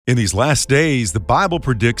In these last days, the Bible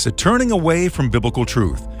predicts a turning away from biblical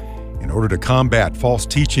truth. In order to combat false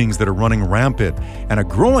teachings that are running rampant and a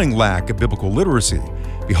growing lack of biblical literacy,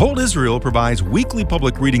 Behold Israel provides weekly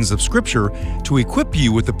public readings of Scripture to equip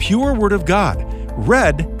you with the pure Word of God,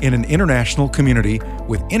 read in an international community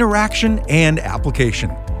with interaction and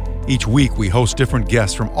application. Each week, we host different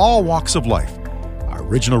guests from all walks of life. Our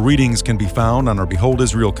original readings can be found on our Behold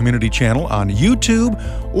Israel community channel on YouTube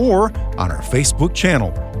or on our Facebook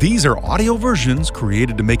channel. These are audio versions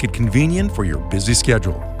created to make it convenient for your busy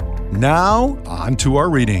schedule. Now, on to our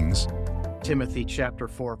readings. Timothy chapter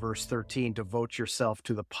 4, verse 13, devote yourself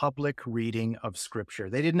to the public reading of Scripture.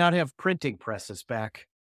 They did not have printing presses back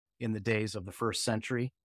in the days of the first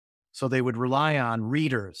century, so they would rely on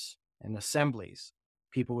readers and assemblies.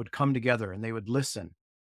 People would come together and they would listen,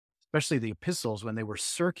 especially the epistles when they were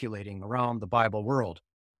circulating around the Bible world.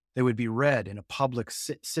 They would be read in a public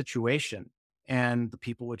situation, and the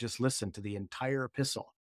people would just listen to the entire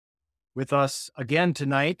epistle. With us again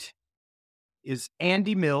tonight is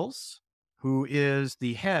Andy Mills, who is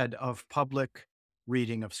the head of public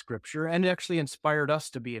reading of Scripture and actually inspired us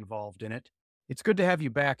to be involved in it. It's good to have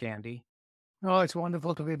you back, Andy. Oh, it's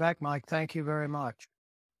wonderful to be back, Mike. Thank you very much.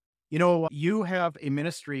 You know, you have a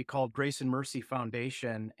ministry called Grace and Mercy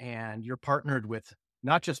Foundation, and you're partnered with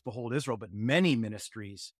not just Behold Israel, but many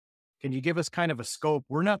ministries. Can you give us kind of a scope?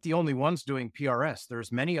 We're not the only ones doing PRS.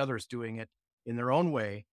 There's many others doing it in their own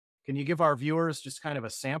way. Can you give our viewers just kind of a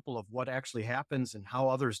sample of what actually happens and how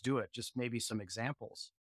others do it? Just maybe some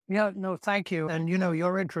examples. Yeah, no, thank you. And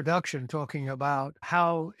your introduction talking about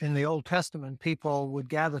how in the Old Testament people would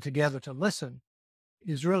gather together to listen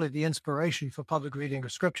is really the inspiration for public reading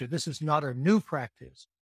of Scripture. This is not a new practice.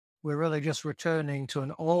 We're really just returning to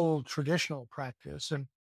an old traditional practice. And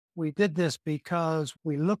we did this because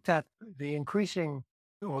we looked at the increasing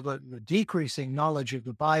or the decreasing knowledge of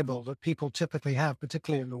the Bible that people typically have,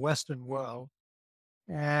 particularly in the Western world.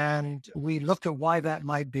 And we looked at why that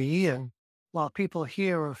might be. And while people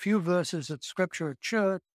hear a few verses of Scripture at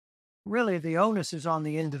church, really the onus is on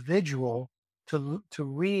the individual to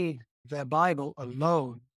read their Bible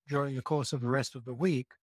alone during the course of the rest of the week.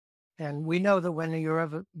 And we know that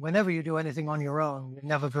whenever you do anything on your own, you're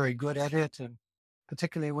never very good at it. And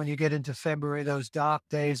particularly when you get into February, those dark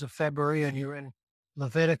days of February, and you're in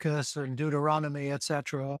Leviticus and Deuteronomy,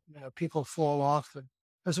 etc., people fall off. And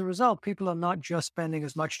as a result, people are not just spending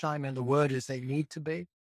as much time in the Word as they need to be.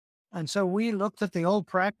 And so we looked at the old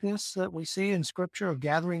practice that we see in Scripture of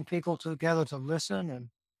gathering people together to listen, and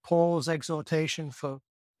Paul's exhortation to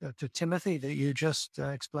Timothy that you just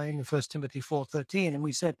explained in 1 Timothy 4:13. And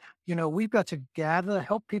we said, we've got to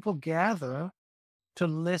help people gather to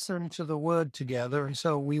listen to the Word together. And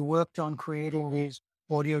so we worked on creating these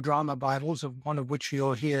audio drama Bibles, of one of which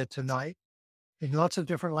you'll hear tonight, in lots of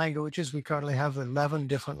different languages. We currently have 11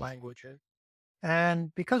 different languages.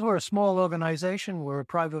 And because we're a small organization, we're a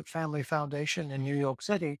private family foundation in New York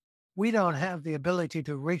City, we don't have the ability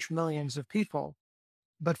to reach millions of people.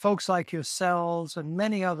 But folks like yourselves and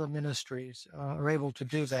many other ministries are able to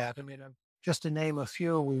do that. Just to name a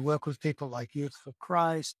few, we work with people like Youth for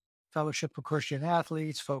Christ, Fellowship for Christian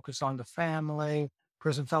Athletes, Focus on the Family,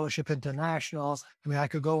 Prison Fellowship International. I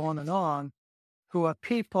could go on, who are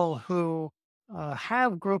people who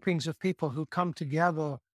have groupings of people who come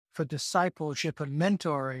together for discipleship and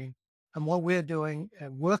mentoring. And what we're doing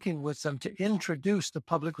and working with them to introduce the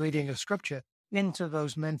public reading of Scripture into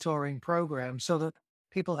those mentoring programs so that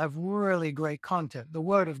people have really great content. The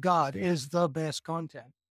Word of God is the best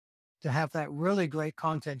content. To have that really great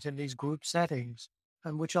content in these group settings,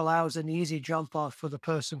 and which allows an easy jump off for the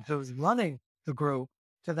person who's running the group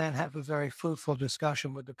to then have a very fruitful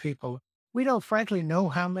discussion with the people. We don't frankly know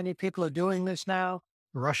how many people are doing this now.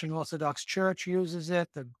 The Russian Orthodox Church uses it.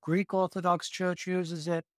 The Greek Orthodox Church uses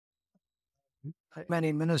it.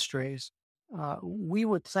 Many ministries. We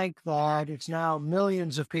would think that it's now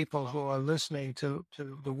millions of people who are listening to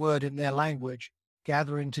the Word in their language,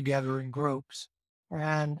 gathering together in groups.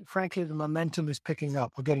 And frankly, the momentum is picking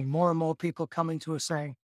up. We're getting more and more people coming to us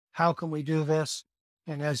saying, how can we do this?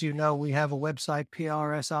 And as you know, we have a website,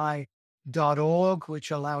 prsi.org,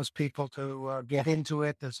 which allows people to get into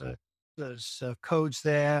it. There's codes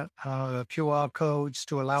there, QR codes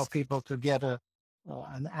to allow people to get an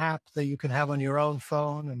app that you can have on your own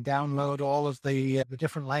phone and download all of the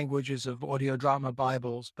different languages of audio drama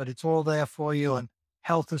Bibles. But it's all there for you and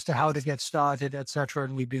help as to how to get started, etc.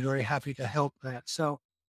 And we'd be very happy to help that. So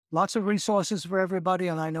lots of resources for everybody.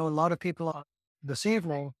 And I know a lot of people this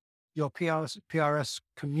evening, your PRS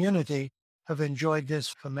community, have enjoyed this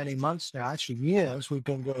for many months now, actually years. We've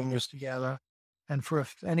been doing this together. And for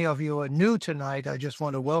if any of you are new tonight, I just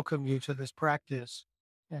want to welcome you to this practice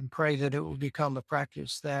and pray that it will become a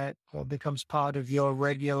practice that becomes part of your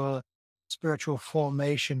regular spiritual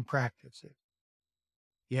formation practices.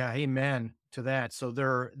 Yeah, amen to that. So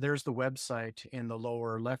there's the website in the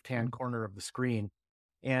lower left-hand corner of the screen,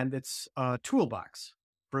 and it's a toolbox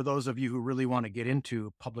for those of you who really want to get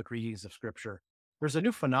into public readings of scripture. There's a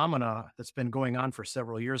new phenomena that's been going on for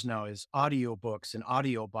several years now is audio books and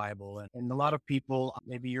audio Bible. And a lot of people,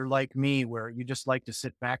 maybe you're like me, where you just like to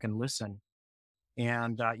sit back and listen.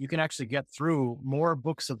 And you can actually get through more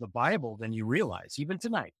books of the Bible than you realize, even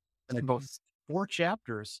tonight. And I both 4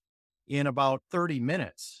 chapters in about 30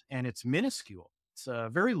 minutes, and it's minuscule. It's a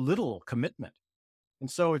very little commitment.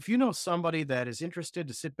 And so if you know somebody that is interested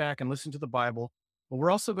to sit back and listen to the Bible, well,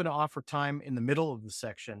 we're also going to offer time in the middle of the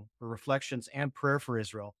section for reflections and prayer for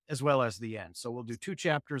Israel, as well as the end. So we'll do 2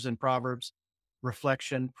 chapters in Proverbs,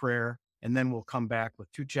 reflection, prayer, and then we'll come back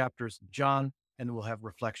with 2 chapters in John, and we'll have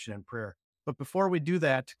reflection and prayer. But before we do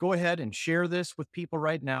that, go ahead and share this with people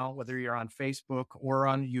right now, whether you're on Facebook or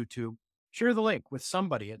on YouTube. Share the link with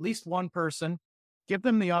somebody, at least one person. Give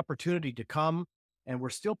them the opportunity to come. And we're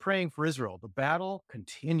still praying for Israel. The battle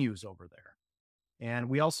continues over there. And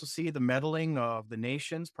we also see the meddling of the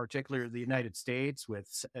nations, particularly the United States,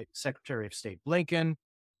 with Secretary of State Blinken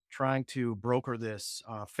trying to broker this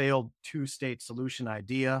failed 2-state solution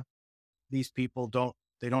idea. These people don't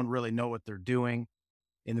really know what they're doing.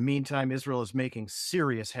 In the meantime, Israel is making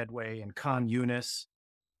serious headway in Khan Yunis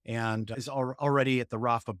and is already at the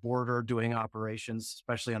Rafah border doing operations,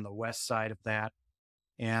 especially on the west side of that.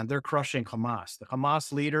 And they're crushing Hamas. The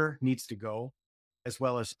Hamas leader needs to go, as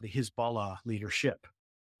well as the Hezbollah leadership.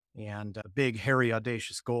 And a big, hairy,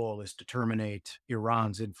 audacious goal is to terminate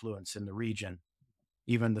Iran's influence in the region.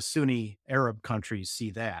 Even the Sunni Arab countries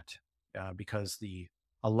see that because the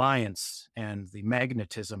alliance and the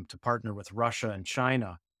magnetism to partner with Russia and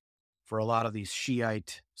China for a lot of these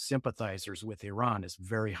Shiite sympathizers with Iran is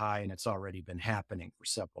very high, and it's already been happening for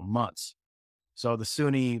several months. So the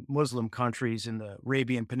Sunni Muslim countries in the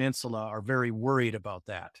Arabian Peninsula are very worried about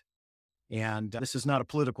that. And this is not a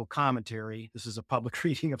political commentary. This is a public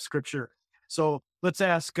reading of scripture. So let's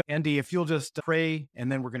ask Andy if you'll just pray,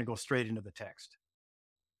 and then we're going to go straight into the text.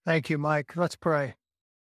 Thank you, Mike. Let's pray.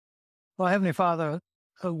 Well, Heavenly Father,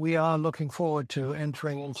 we are looking forward to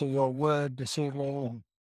entering into your word this evening. And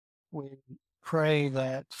we pray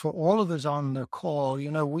that for all of us on the call,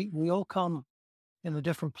 we all come in a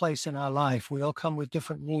different place in our life. We all come with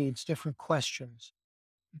different needs, different questions,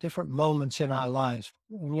 different moments in our lives.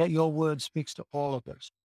 And yet your word speaks to all of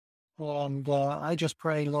us. And I just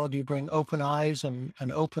pray, Lord, you bring open eyes and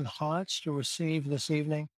open hearts to receive this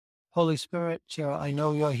evening. Holy Spirit, I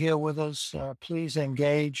know you're here with us. Please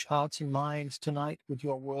engage hearts and minds tonight with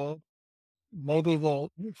your word. Maybe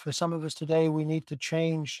for some of us today, we need to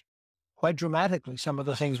change quite dramatically some of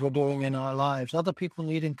the things we're doing in our lives. Other people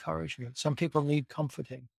need encouragement. Some people need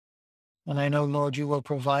comforting. And I know, Lord, you will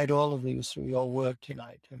provide all of these through your word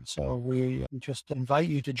tonight. And so we just invite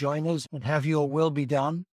you to join us and have your will be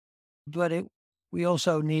done. But we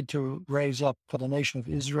also need to raise up for the nation of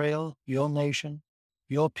Israel, your nation,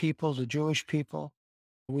 your people, the Jewish people.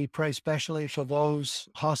 We pray especially for those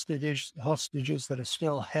hostages that are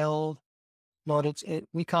still held. Lord,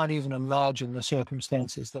 we can't even imagine the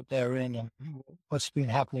circumstances that they're in and what's been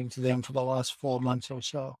happening to them for the last 4 months or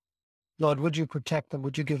so. Lord, would you protect them?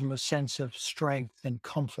 Would you give them a sense of strength and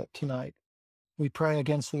comfort tonight? We pray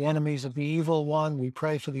against the enemies of the evil one. We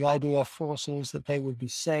pray for the IDF forces that they would be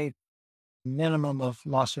safe, minimum of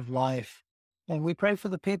loss of life. And we pray for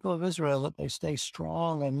the people of Israel that they stay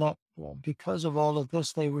strong and not, because of all of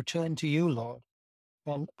this, they return to you, Lord.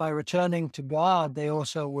 And by returning to God, they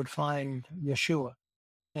also would find Yeshua.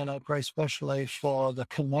 And I pray especially for the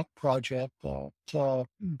Connect project that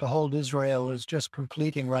Behold Israel is just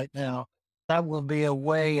completing right now. That will be a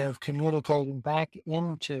way of communicating back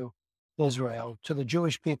into Israel, to the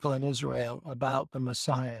Jewish people in Israel, about the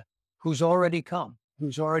Messiah, who's already come,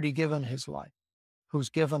 who's already given his life, who's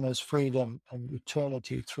given us freedom and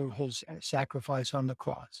eternity through his sacrifice on the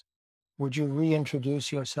cross. Would you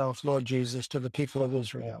reintroduce yourself, Lord Jesus, to the people of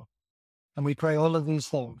Israel? And we pray all of these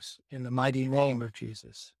things in the mighty name of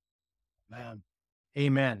Jesus. Amen.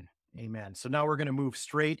 Amen. Amen. So now we're going to move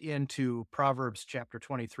straight into Proverbs chapter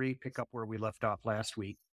 23, pick up where we left off last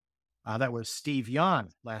week. That was Steve Yan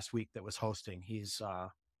last week that was hosting. He's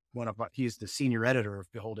he's the senior editor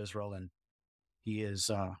of Behold Israel, and he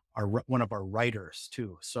is one of our writers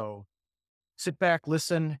too. So sit back,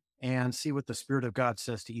 listen, and see what the Spirit of God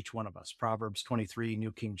says to each one of us. Proverbs 23,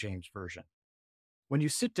 New King James Version. When you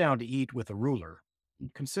sit down to eat with a ruler,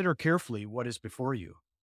 Consider carefully what is before you,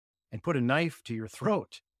 and put a knife to your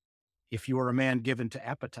throat if you are a man given to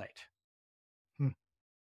appetite.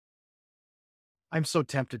 I'm so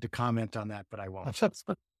tempted to comment on that, but I won't.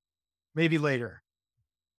 Maybe later.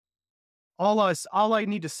 All I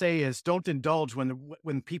need to say is don't indulge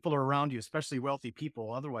when people are around you, especially wealthy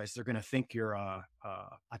people. Otherwise, they're going to think you're a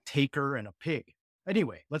taker and a pig.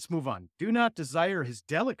 Anyway, let's move on. Do not desire his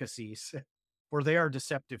delicacies, for they are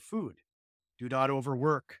deceptive food. Do not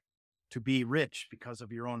overwork to be rich because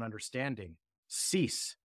of your own understanding.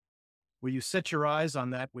 Cease. Will you set your eyes on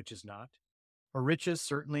that which is not? For riches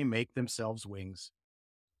certainly make themselves wings.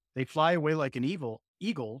 They fly away like an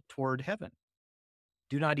eagle toward heaven.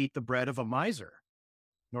 Do not eat the bread of a miser,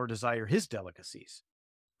 nor desire his delicacies.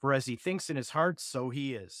 For as he thinks in his heart, so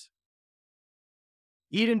he is.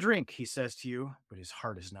 Eat and drink, he says to you, but his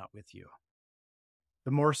heart is not with you.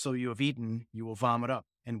 The morsel you have eaten, you will vomit up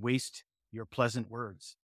and waste your pleasant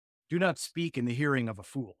words. Do not speak in the hearing of a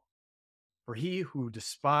fool, for he will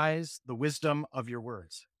despise the wisdom of your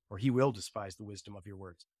words.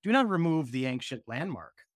 Do not remove the ancient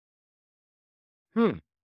landmark.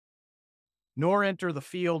 Nor enter the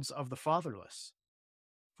fields of the fatherless.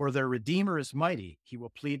 For their Redeemer is mighty, he will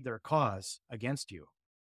plead their cause against you.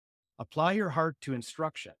 Apply your heart to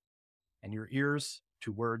instruction, and your ears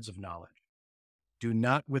to words of knowledge. Do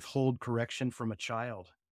not withhold correction from a child,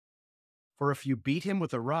 for if you beat him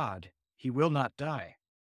with a rod, he will not die.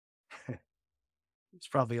 There's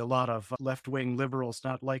probably a lot of left-wing liberals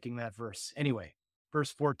not liking that verse. Anyway,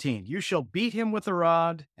 verse 14, you shall beat him with a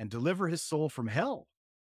rod and deliver his soul from hell.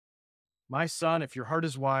 My son, if your heart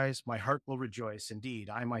is wise, my heart will rejoice. Indeed,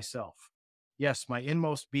 I myself. Yes, my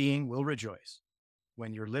inmost being will rejoice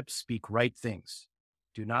when your lips speak right things.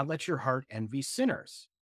 Do not let your heart envy sinners,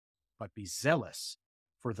 but be zealous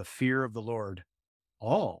for the fear of the Lord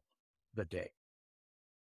all the day.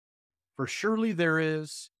 For surely there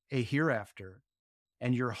is a hereafter,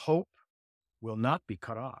 and your hope will not be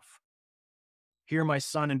cut off. Hear, my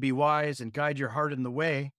son, and be wise, and guide your heart in the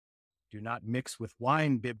way. Do not mix with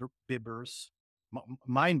wine bibbers.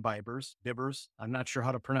 I'm not sure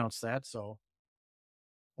how to pronounce that,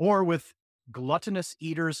 or with gluttonous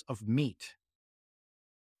eaters of meat.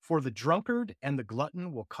 For the drunkard and the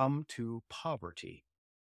glutton will come to poverty,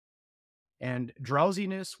 and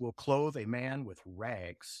drowsiness will clothe a man with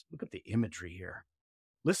rags. Look at the imagery here.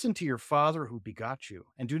 Listen to your father who begot you,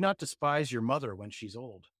 and do not despise your mother when she's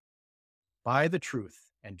old. Buy the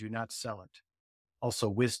truth and do not sell it. Also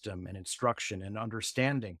wisdom and instruction and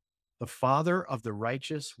understanding. The father of the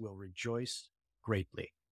righteous will rejoice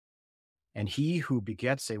greatly, and he who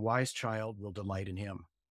begets a wise child will delight in him.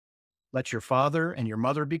 Let your father and your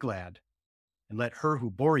mother be glad, and let her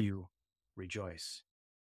who bore you rejoice.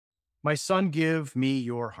 My son, give me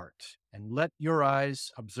your heart, and let your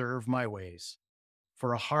eyes observe my ways.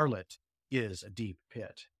 For a harlot is a deep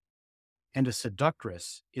pit, and a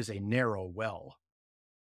seductress is a narrow well.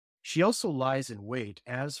 She also lies in wait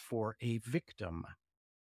as for a victim,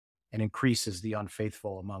 and increases the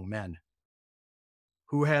unfaithful among men.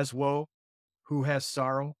 Who has woe? Who has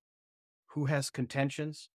sorrow? Who has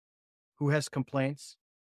contentions? Who has complaints?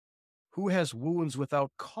 Who has wounds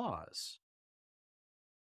without cause?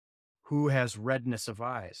 Who has redness of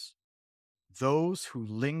eyes? Those who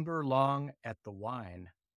linger long at the wine,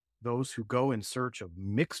 those who go in search of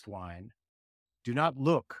mixed wine. Do not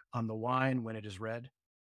look on the wine when it is red,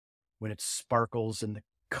 when it sparkles in the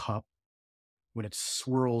cup, when it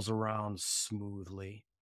swirls around smoothly.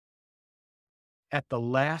 At the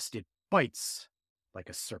last it bites like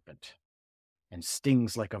a serpent and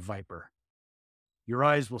stings like a viper. Your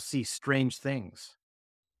eyes will see strange things,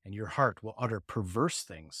 and your heart will utter perverse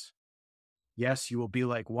things. Yes, you will be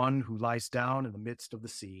like one who lies down in the midst of the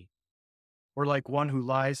sea, or like one who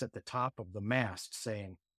lies at the top of the mast,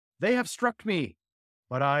 saying, They have struck me,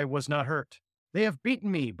 but I was not hurt. They have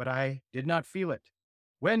beaten me, but I did not feel it.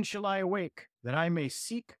 When shall I awake, that I may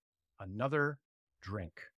seek another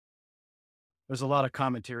drink? There's a lot of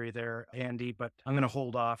commentary there, Andy, but I'm going to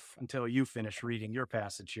hold off until you finish reading your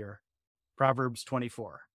passage here. Proverbs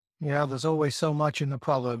 24. Yeah, there's always so much in the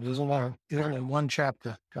Proverbs. There's a lot in one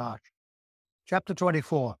chapter. Gosh. Chapter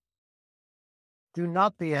 24. Do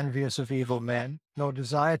not be envious of evil men, nor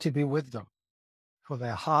desire to be with them, for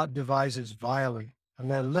their heart devises vilely, and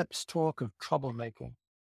their lips talk of troublemaking.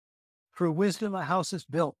 Through wisdom a house is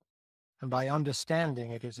built, and by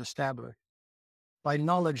understanding it is established. By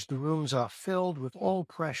knowledge the rooms are filled with all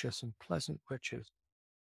precious and pleasant riches.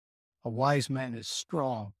 A wise man is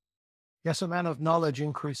strong. Yes, a man of knowledge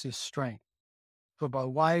increases strength. For by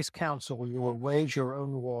wise counsel you will wage your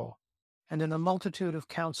own war, and in a multitude of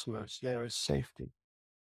counselors there is safety.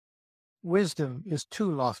 Wisdom is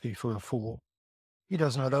too lofty for a fool. He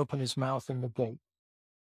does not open his mouth in the gate.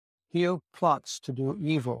 He who plots to do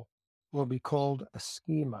evil will be called a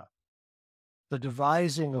schemer. The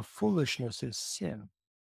devising of foolishness is sin,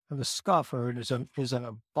 and the scoffer is an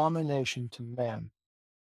abomination to men.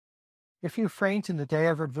 If you faint in the day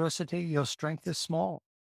of adversity, your strength is small.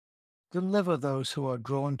 Deliver those who are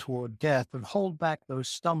drawn toward death, and hold back those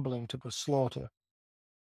stumbling to the slaughter.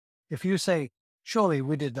 If you say, "Surely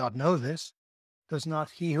we did not know this," does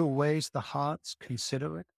not he who weighs the hearts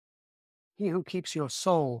consider it? He who keeps your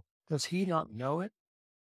soul, does he not know it?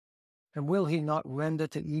 And will he not render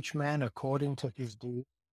to each man according to his deed?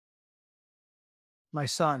 My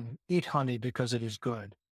son, eat honey because it is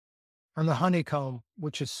good, and the honeycomb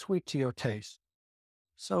which is sweet to your taste.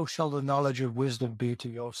 So shall the knowledge of wisdom be to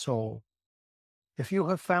your soul. If you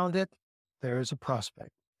have found it, there is a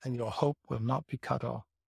prospect, and your hope will not be cut off.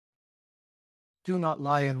 Do not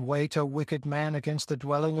lie in wait, O wicked man, against the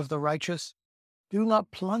dwelling of the righteous. Do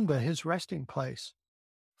not plunder his resting place.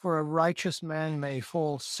 For a righteous man may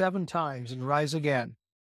fall 7 times and rise again,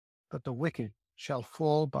 but the wicked shall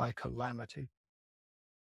fall by calamity.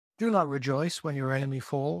 Do not rejoice when your enemy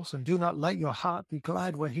falls, and do not let your heart be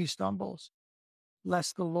glad when he stumbles,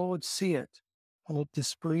 lest the Lord see it, and it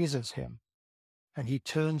displeases him, and he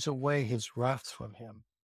turns away his wrath from him.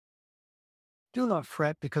 Do not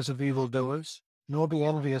fret because of evildoers, nor be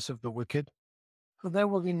envious of the wicked, for there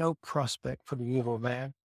will be no prospect for the evil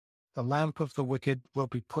man. The lamp of the wicked will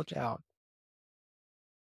be put out.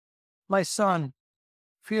 My son,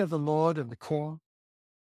 fear the Lord and the poor.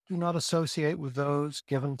 Do not associate with those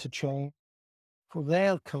given to change, for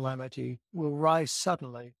their calamity will rise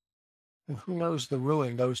suddenly, and who knows the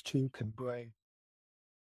ruin those two can bring.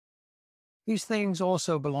 These things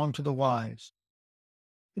also belong to the wise.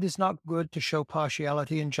 It is not good to show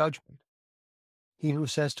partiality in judgment. He who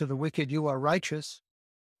says to the wicked, "You are righteous,"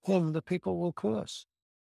 him the people will curse.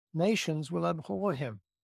 Nations will abhor him.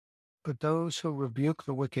 But those who rebuke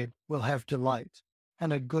the wicked will have delight,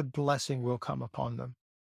 and a good blessing will come upon them.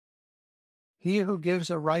 He who gives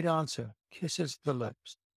a right answer kisses the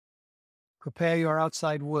lips. Prepare your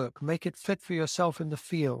outside work, make it fit for yourself in the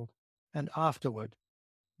field, and afterward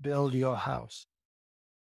build your house.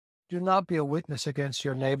 Do not be a witness against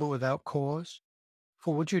your neighbor without cause,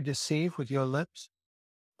 for would you deceive with your lips?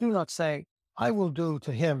 Do not say, "I will do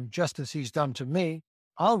to him just as he's done to me.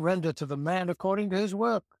 I'll render to the man according to his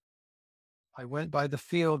work." I went by the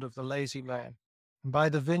field of the lazy man, and by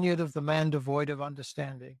the vineyard of the man devoid of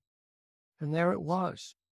understanding. And there it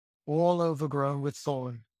was, all overgrown with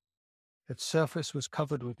thorn. Its surface was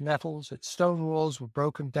covered with nettles, its stone walls were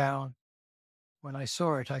broken down. When I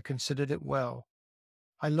saw it, I considered it well.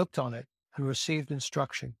 I looked on it and received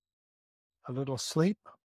instruction. A little sleep,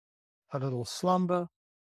 a little slumber,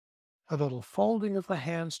 a little folding of the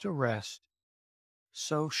hands to rest.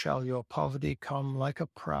 So shall your poverty come like a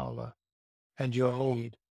prowler, and your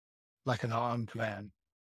need like an armed man.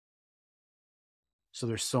 So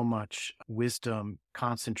there's so much wisdom,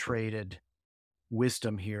 concentrated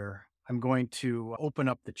wisdom here. I'm going to open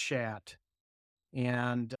up the chat,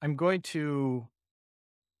 and I'm going to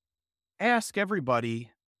ask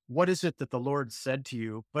everybody, what is it that the Lord said to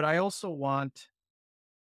you? But I also want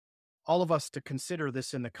all of us to consider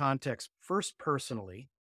this in the context, first personally,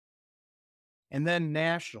 and then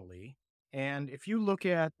nationally. And if you look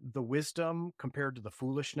at the wisdom compared to the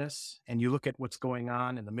foolishness, and you look at what's going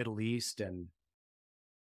on in the Middle East and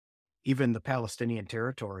even the Palestinian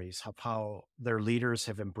territories, of how their leaders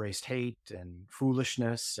have embraced hate and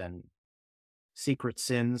foolishness and secret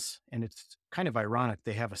sins. And it's kind of ironic.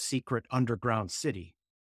 They have a secret underground city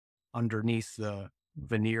underneath the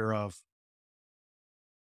veneer of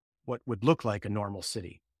what would look like a normal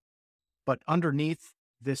city. But underneath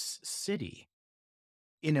this city,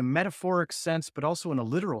 in a metaphoric sense, but also in a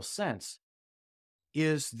literal sense,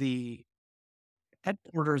 is the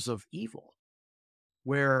headquarters of evil,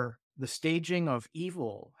 where the staging of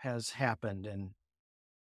evil has happened. And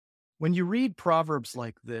when you read Proverbs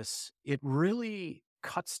like this, it really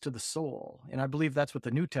cuts to the soul. And I believe that's what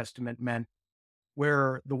the New Testament meant,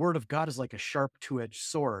 where the word of God is like a sharp two-edged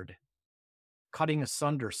sword, cutting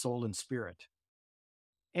asunder soul and spirit.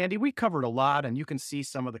 Andy, we covered a lot, and you can see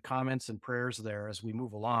some of the comments and prayers there as we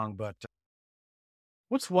move along. But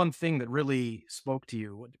what's one thing that really spoke to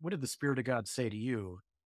you? What did the Spirit of God say to you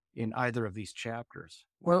in either of these chapters?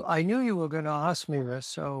 Well, I knew you were going to ask me this,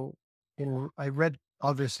 so I read,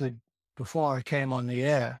 obviously, before I came on the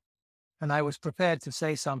air, and I was prepared to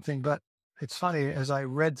say something, but it's funny, as I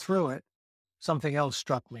read through it, something else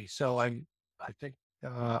struck me. So I think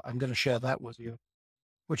I'm going to share that with you.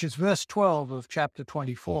 which is verse 12 of chapter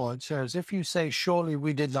 24. It says, if you say, surely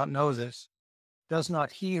we did not know this, does not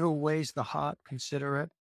he who weighs the heart consider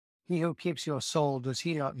it? He who keeps your soul, does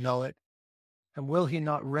he not know it? And will he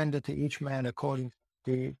not render to each man according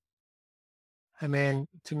to his deed? I mean,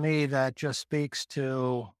 to me, that just speaks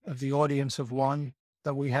to the audience of one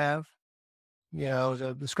that we have. You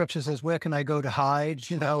know, the scripture says, where can I go to hide?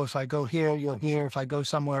 You know, if I go here, you're here. If I go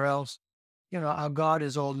somewhere else, you know, our God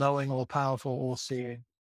is all knowing, all powerful, all seeing.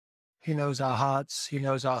 He knows our hearts. He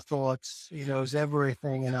knows our thoughts. He knows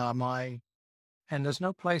everything in our mind. And there's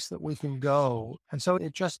no place that we can go. And so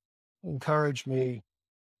it just encouraged me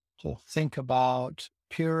to think about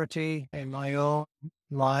purity in my own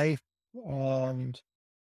life and,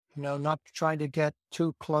 you know, not trying to get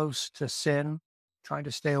too close to sin, trying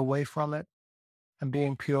to stay away from it and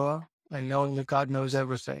being pure and knowing that God knows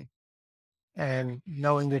everything and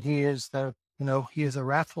knowing that he is he is a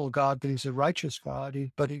wrathful God, but he's a righteous God,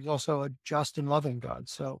 but he's also a just and loving God.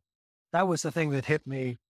 So that was the thing that hit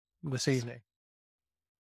me this evening.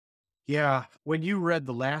 Yeah, when you read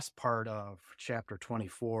the last part of chapter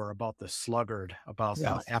 24 about the sluggard, about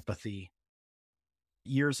the apathy,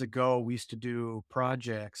 years ago, we used to do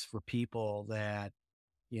projects for people that,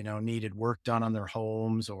 you know, needed work done on their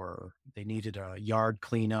homes or they needed a yard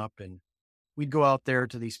cleanup. And we'd go out there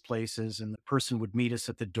to these places and the person would meet us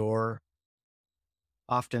at the door.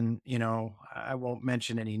 Often, you know, I won't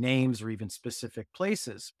mention any names or even specific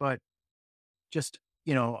places, but just,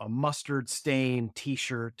 you know, a mustard stained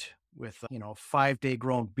t-shirt with, you know, 5-day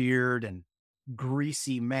grown beard and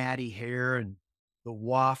greasy, matty hair and the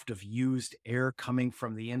waft of used air coming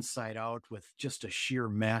from the inside out with just a sheer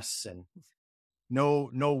mess and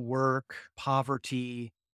no work,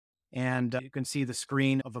 poverty. And you can see the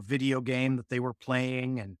screen of a video game that they were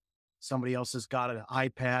playing and somebody else has got an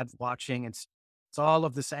iPad watching. It's all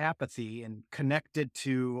of this apathy and connected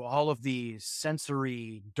to all of these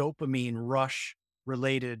sensory dopamine rush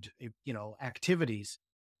related, you know, activities.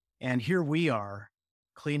 And here we are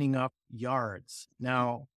cleaning up yards.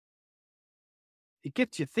 Now, it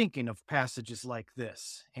gets you thinking of passages like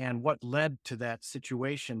this and what led to that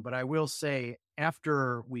situation. But I will say,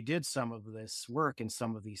 after we did some of this work in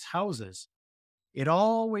some of these houses, it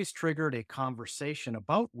always triggered a conversation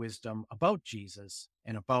about wisdom, about Jesus,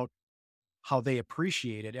 and about how they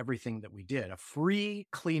appreciated everything that we did. A free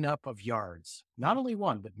cleanup of yards, not only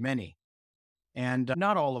one, but many. And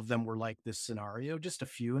not all of them were like this scenario, just a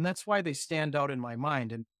few. And that's why they stand out in my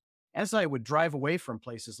mind. And as I would drive away from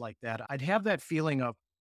places like that, I'd have that feeling of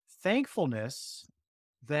thankfulness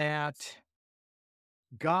that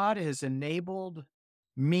God has enabled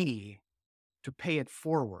me to pay it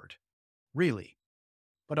forward, really.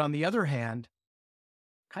 But on the other hand,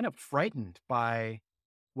 kind of frightened by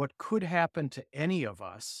what could happen to any of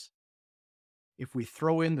us if we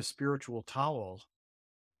throw in the spiritual towel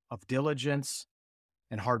of diligence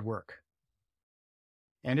and hard work.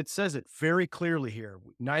 And it says it very clearly here.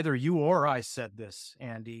 Neither you or I said this,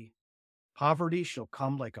 Andy. Poverty shall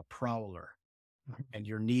come like a prowler, and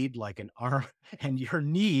your need like an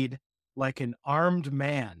armed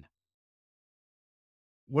man.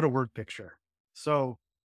 What a word picture. So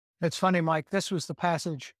it's funny, Mike, this was the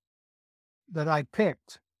passage that I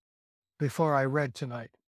picked before I read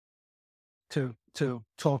tonight to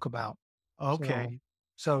talk about. Okay.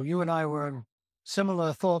 So you and I were in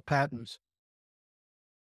similar thought patterns.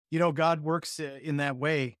 You know, God works in that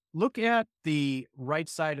way. Look at the right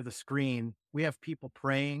side of the screen. We have people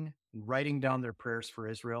praying and writing down their prayers for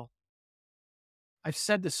Israel. I've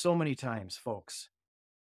said this so many times, folks.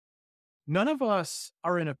 None of us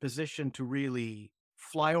are in a position to really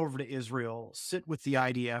fly over to Israel, sit with the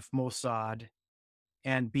IDF, Mossad,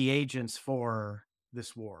 and be agents for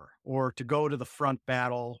this war, or to go to the front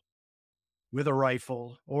battle with a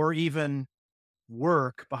rifle, or even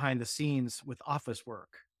work behind the scenes with office work.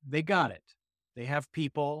 They got it. They have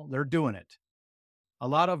people, they're doing it. A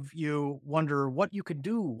lot of you wonder what you could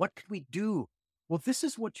do. What could we do? Well, this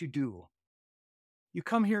is what you do. You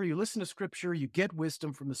come here, you listen to scripture, you get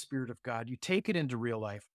wisdom from the Spirit of God, you take it into real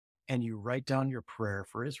life, and you write down your prayer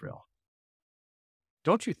for Israel.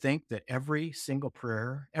 Don't you think that every single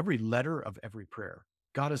prayer, every letter of every prayer,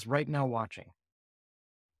 God is right now watching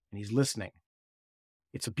and he's listening?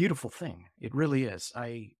 It's a beautiful thing. It really is.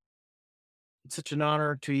 It's such an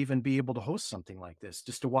honor to even be able to host something like this,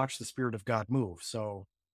 just to watch the Spirit of God move. So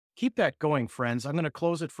keep that going, friends. I'm going to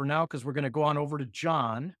close it for now because we're going to go on over to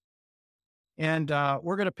John. And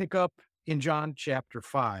we're going to pick up in John chapter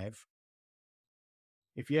 5.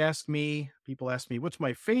 If you ask me, people ask me, what's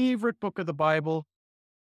my favorite book of the Bible?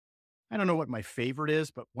 I don't know what my favorite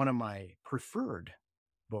is, but one of my preferred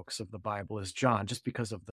books of the Bible is John, just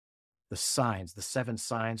because of the signs, the 7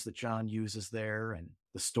 signs that John uses there and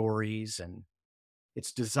the stories. And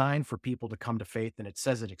it's designed for people to come to faith, and it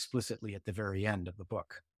says it explicitly at the very end of the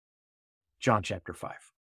book. John chapter 5.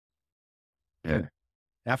 Yeah.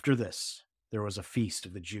 After this, there was a feast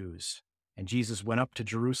of the Jews, and Jesus went up to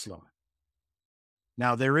Jerusalem.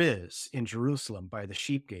 Now there is in Jerusalem by the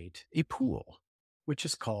sheep gate a pool, which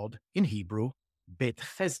is called in Hebrew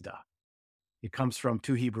Bethesda. It comes from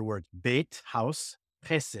 2 Hebrew words, Beit, house,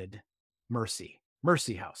 chesed, mercy,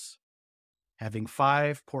 mercy house, having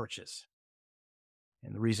 5 porches.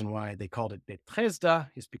 And the reason why they called it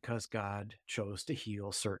Bethesda is because God chose to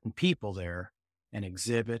heal certain people there and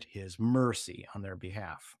exhibit his mercy on their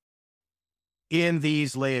behalf. In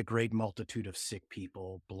these lay a great multitude of sick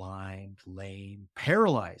people, blind, lame,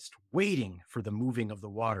 paralyzed, waiting for the moving of the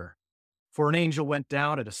water. For an angel went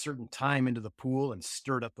down at a certain time into the pool and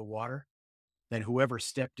stirred up the water. Then whoever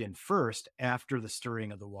stepped in first after the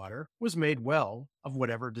stirring of the water was made well of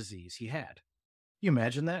whatever disease he had. You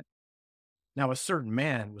imagine that? Now a certain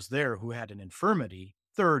man was there who had an infirmity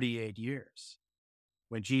 38 years.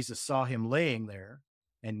 When Jesus saw him laying there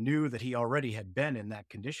and knew that he already had been in that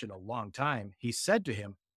condition a long time, he said to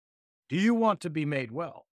him, "Do you want to be made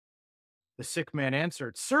well?" The sick man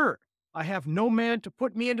answered, "Sir, I have no man to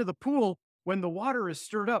put me into the pool when the water is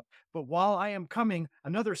stirred up, but while I am coming,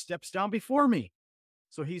 another steps down before me."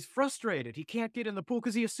 So he's frustrated. He can't get in the pool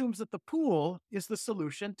because he assumes that the pool is the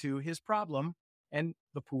solution to his problem, and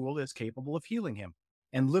the pool is capable of healing him.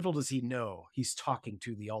 And little does he know, he's talking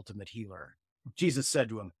to the ultimate healer. Jesus said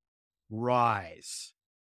to him, "Rise,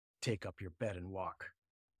 take up your bed and walk."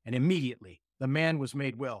 And immediately the man was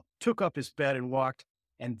made well, took up his bed and walked,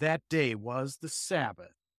 and that day was the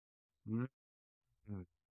Sabbath.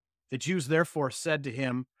 The Jews therefore said to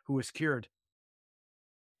him who was cured,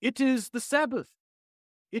 "It is the Sabbath.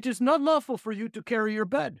 It is not lawful for you to carry your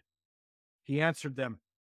bed." He answered them,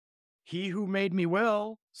 "He who made me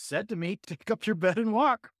well said to me, 'Take up your bed and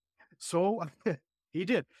walk.'" So he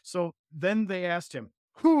did. So then they asked him,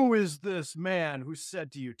 "Who is this man who said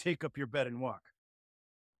to you, 'Take up your bed and walk'?"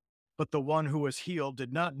 But the one who was healed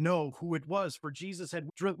did not know who it was, for Jesus had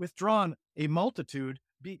withdrawn a multitude.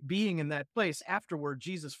 Being in that place, afterward,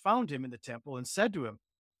 Jesus found him in the temple and said to him,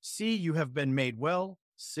 "See, you have been made well.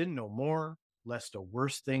 Sin no more, lest a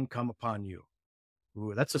worse thing come upon you."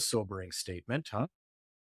 Ooh, that's a sobering statement, huh?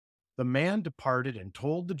 The man departed and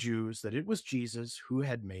told the Jews that it was Jesus who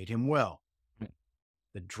had made him well.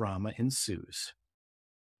 The drama ensues.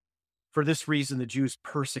 For this reason, the Jews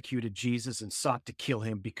persecuted Jesus and sought to kill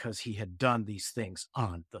him because he had done these things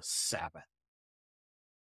on the Sabbath.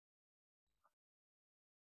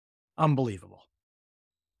 Unbelievable.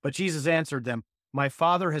 But Jesus answered them, "My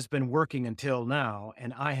Father has been working until now,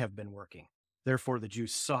 and I have been working." Therefore, the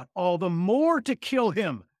Jews sought all the more to kill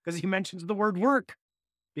him, because he mentions the word work,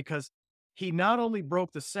 because he not only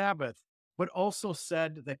broke the Sabbath, but also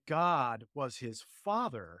said that God was his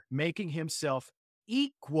Father, making himself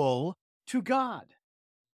equal to God.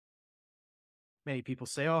 Many people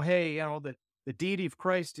say, "Oh, hey, the deity of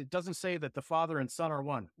Christ, it doesn't say that the Father and Son are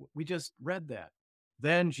one." We just read that.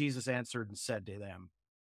 Then Jesus answered and said to them,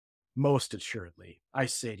 "Most assuredly, I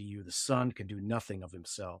say to you, the Son can do nothing of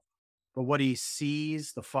himself, but what he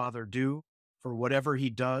sees the Father do, for whatever he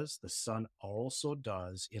does, the Son also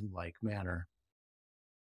does in like manner.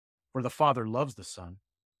 For the Father loves the Son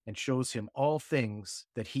and shows him all things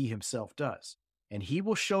that he himself does, and he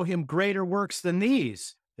will show him greater works than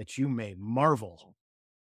these, that you may marvel.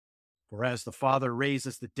 For as the Father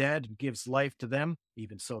raises the dead and gives life to them,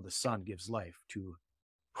 even so the Son gives life to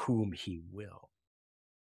whom he will.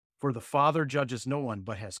 For the Father judges no one,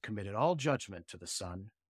 but has committed all judgment to the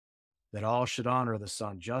Son, that all should honor the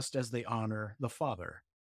Son just as they honor the Father.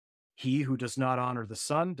 He who does not honor the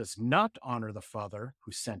Son does not honor the Father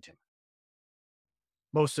who sent him.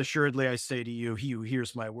 Most assuredly, I say to you, he who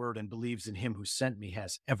hears my word and believes in him who sent me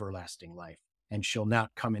has everlasting life, and shall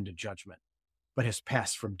not come into judgment, but has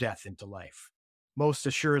passed from death into life. Most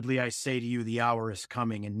assuredly, I say to you, the hour is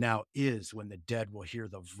coming, and now is, when the dead will hear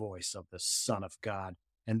the voice of the Son of God,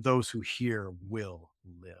 and those who hear will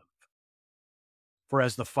live. For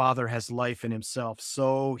as the Father has life in himself,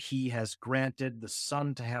 so he has granted the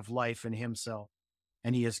Son to have life in himself,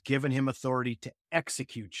 and he has given him authority to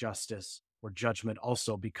execute justice or judgment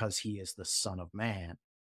also, because he is the Son of Man.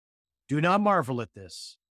 Do not marvel at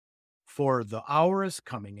this, for the hour is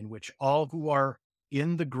coming in which all who are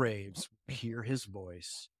in the graves hear his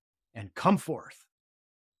voice and come forth,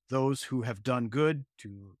 those who have done good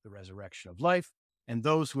to the resurrection of life, and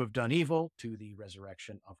those who have done evil to the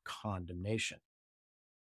resurrection of condemnation.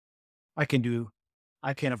 I can do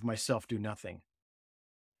I can of myself do nothing.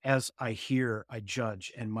 As I hear, I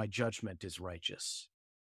judge, and my judgment is righteous,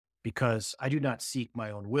 because I do not seek my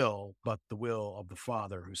own will, but the will of the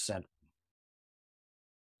Father who sent me.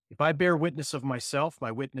 If I bear witness of myself,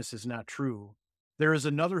 my witness is not true. There is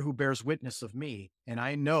another who bears witness of me, and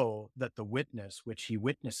I know that the witness which he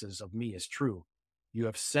witnesses of me is true. You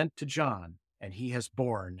have sent to John, and he has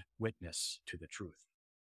borne witness to the truth.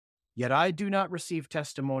 Yet I do not receive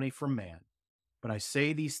testimony from man, but I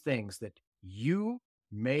say these things that you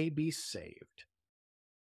may be saved.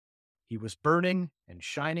 He was burning and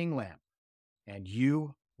shining lamp, and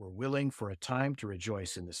you were willing for a time to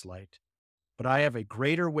rejoice in this light. But I have a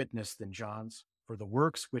greater witness than John's, for the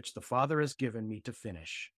works which the Father has given me to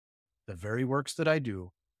finish, the very works that I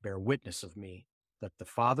do, bear witness of me, that the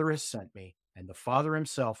Father has sent me, and the Father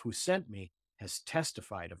himself who sent me has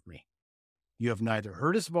testified of me. You have neither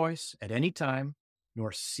heard his voice at any time,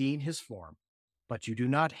 nor seen his form, but you do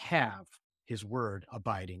not have his word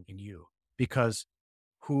abiding in you, because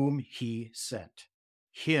whom he sent,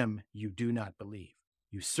 him you do not believe.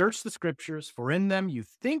 You search the scriptures, for in them you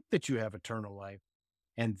think that you have eternal life,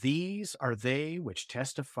 and these are they which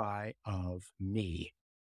testify of me.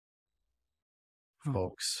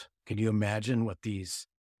 Folks, can you imagine what these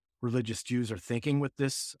religious Jews are thinking with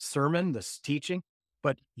this sermon, this teaching?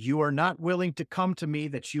 But you are not willing to come to me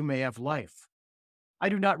that you may have life. I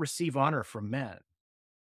do not receive honor from men,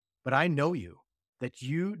 but I know you, that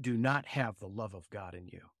you do not have the love of God in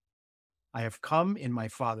you. I have come in my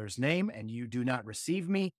Father's name, and you do not receive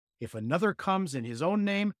me. If another comes in his own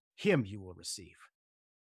name, him you will receive.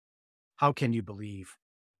 How can you believe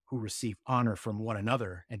who receive honor from one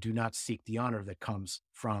another and do not seek the honor that comes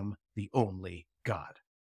from the only God?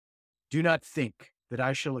 Do not think that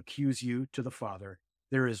I shall accuse you to the Father.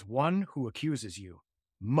 There is one who accuses you,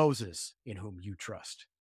 Moses, in whom you trust.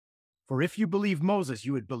 For if you believe Moses,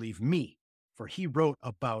 you would believe me, for he wrote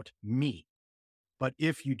about me. But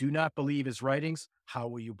if you do not believe his writings, how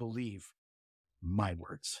will you believe my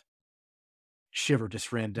words? Shiver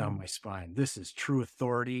just ran down my spine. This is true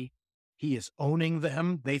authority. He is owning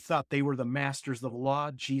them. They thought they were the masters of the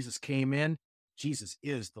law. Jesus came in. Jesus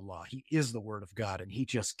is the law. He is the word of God, and he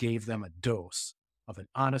just gave them a dose of an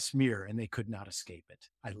honest mirror, and they could not escape it.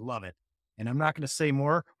 I love it. And I'm not going to say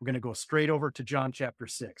more. We're going to go straight over to John chapter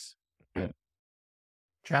 6.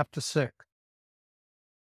 Chapter 6.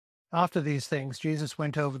 After these things, Jesus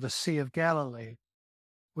went over the Sea of Galilee,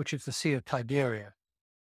 which is the Sea of Tiberias.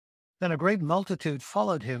 Then a great multitude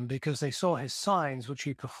followed him because they saw his signs which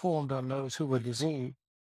he performed on those who were diseased.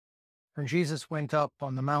 And Jesus went up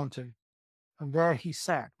on the mountain, and there he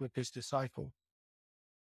sat with his disciples.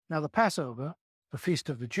 Now the Passover, the feast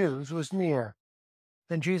of the Jews, was near.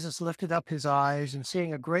 Then Jesus lifted up his eyes, and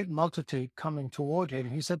seeing a great multitude coming toward him,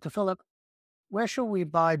 he said to Philip, "Where shall we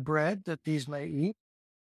buy bread that these may eat?"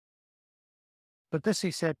 But this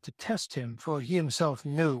he said to test him, for he himself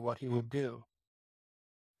knew what he would do.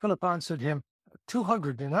 Philip answered him,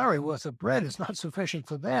 200 denarii worth of bread is not sufficient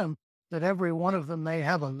for them, that every one of them may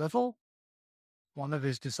have a little. One of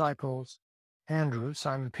his disciples, Andrew,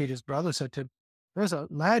 Simon Peter's brother, said to him, "There's a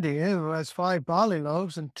lad here who has 5 barley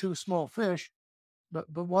loaves and 2 small fish, but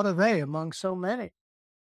what are they among so many?"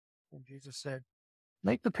 And Jesus said,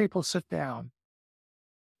 "Make the people sit down."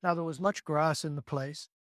 Now there was much grass in the place,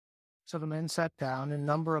 so the men sat down, in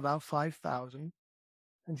number about 5,000.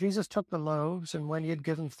 And Jesus took the loaves, and when he had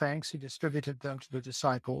given thanks, he distributed them to the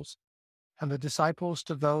disciples, and the disciples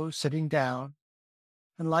to those sitting down,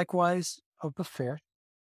 and likewise of the fish,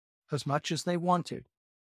 as much as they wanted.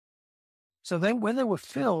 So then, when they were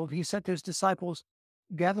filled, he said to his disciples,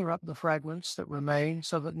 "Gather up the fragments that remain,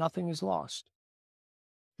 so that nothing is lost."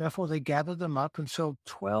 Therefore they gathered them up and filled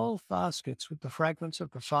 12 baskets with the fragments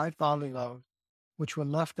of the 5 barley loaves, which were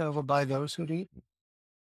left over by those who had eaten.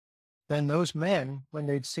 Then those men, when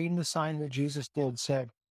they'd seen the sign that Jesus did,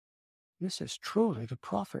 said, "This is truly the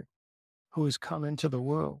prophet who has come into the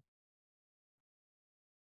world."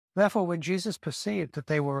 Therefore, when Jesus perceived that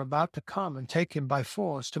they were about to come and take him by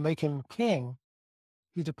force to make him king,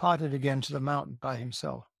 he departed again to the mountain by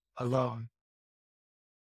himself, alone.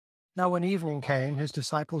 Now when evening came, his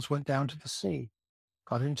disciples went down to the sea,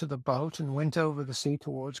 got into the boat, and went over the sea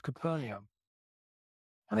towards Capernaum.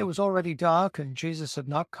 And it was already dark, and Jesus had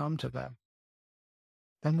not come to them.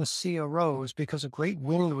 Then the sea arose, because a great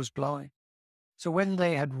wind was blowing. So when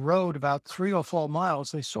they had rowed about 3 or 4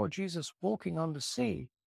 miles, they saw Jesus walking on the sea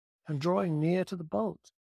and drawing near to the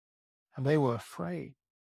boat. And they were afraid.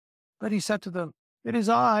 But he said to them, "It is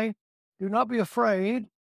I, do not be afraid."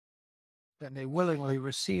 Then they willingly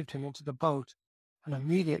received him into the boat, and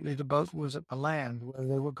immediately the boat was at the land where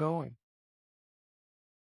they were going.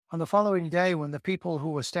 On the following day, when the people who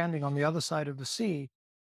were standing on the other side of the sea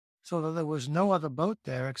saw that there was no other boat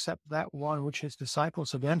there except that one which his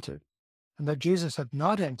disciples had entered, and that Jesus had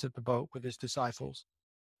not entered the boat with his disciples,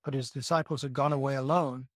 but his disciples had gone away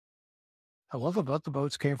alone. However, both the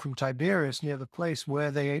boats came from Tiberias, near the place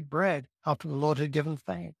where they ate bread after the Lord had given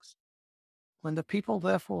thanks. When the people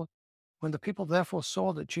therefore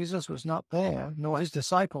saw that Jesus was not there, nor his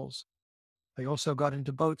disciples, they also got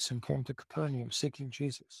into boats and came to Capernaum, seeking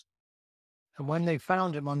Jesus. And when they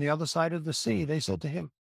found him on the other side of the sea, they said to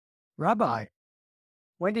him, "Rabbi,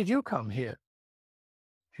 when did you come here?"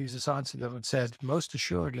 Jesus answered them and said, "Most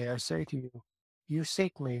assuredly, I say to you, you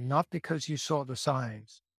seek me not because you saw the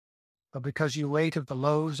signs, but because you ate of the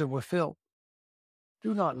loaves and were filled.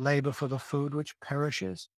 Do not labor for the food which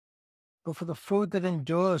perishes, but for the food that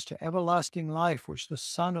endures to everlasting life, which the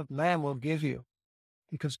Son of Man will give you,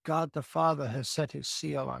 because God the Father has set his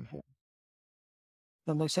seal on him."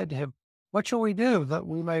 Then they said to him, "What shall we do that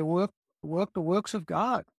we may work the works of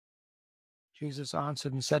God?" Jesus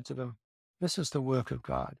answered and said to them, "This is the work of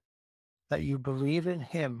God, that you believe in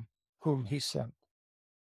him whom he sent."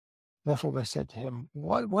 Therefore they said to him,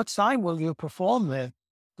 What sign will you perform then,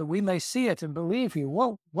 that we may see it and believe you?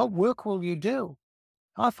 What work will you do?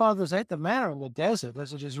 Our fathers ate the manna in the desert,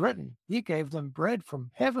 as it is written, he gave them bread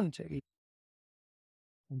from heaven to eat.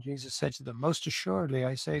 And Jesus said to them, "Most assuredly,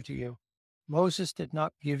 I say to you, Moses did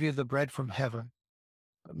not give you the bread from heaven,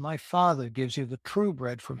 but my Father gives you the true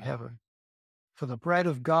bread from heaven. For the bread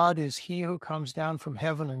of God is he who comes down from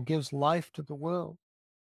heaven and gives life to the world."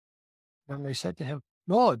 Then they said to him,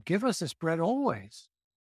 "Lord, give us this bread always."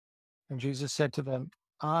 And Jesus said to them,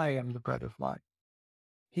 "I am the bread of life.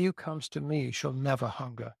 He who comes to me shall never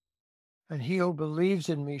hunger, and he who believes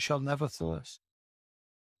in me shall never thirst.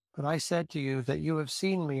 But I said to you that you have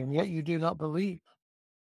seen me, and yet you do not believe.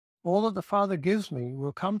 All that the Father gives me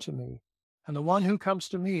will come to me, and the one who comes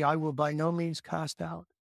to me I will by no means cast out.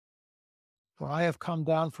 For I have come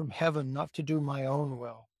down from heaven not to do my own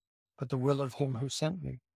will, but the will of him who sent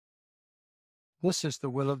me. This is the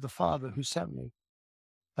will of the Father who sent me,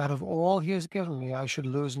 that of all he has given me I should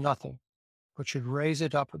lose nothing, but should raise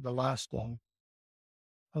it up at the last day.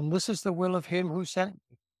 And this is the will of him who sent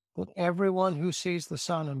me, that everyone who sees the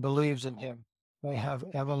Son and believes in him may have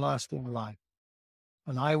everlasting life,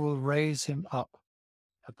 and I will raise him up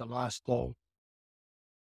at the last day."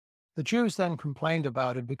 The Jews then complained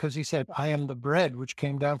about him because he said, "I am the bread which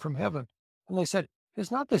came down from heaven." And they said, "Is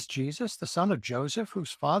not this Jesus, the son of Joseph,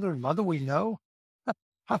 whose father and mother we know?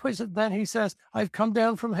 How is it then he says, 'I've come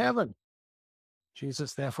down from heaven'?"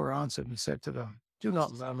 Jesus therefore answered and said to them, "Do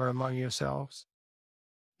not murmur among yourselves.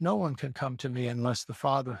 No one can come to me unless the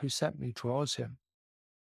Father who sent me draws him,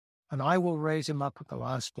 and I will raise him up at the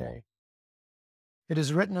last day. It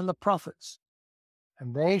is written in the prophets,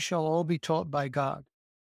 and they shall all be taught by God.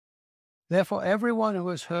 Therefore everyone who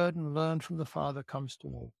has heard and learned from the Father comes to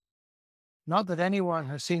me. Not that anyone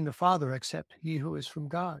has seen the Father except he who is from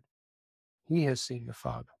God. He has seen the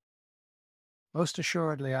Father. Most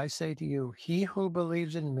assuredly, I say to you, he who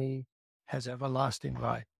believes in me has everlasting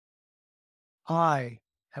life. I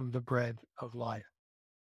am the bread of life.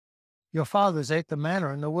 Your fathers ate the manna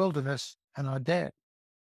in the wilderness and are dead.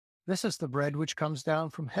 This is the bread which comes down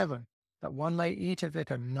from heaven, that one may eat of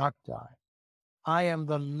it and not die. I am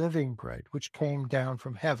the living bread which came down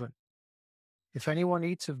from heaven. If anyone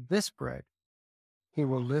eats of this bread, he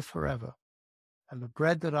will live forever. And the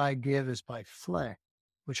bread that I give is my flesh,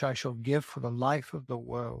 which I shall give for the life of the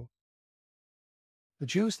world." The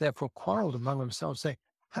Jews therefore quarreled among themselves, saying,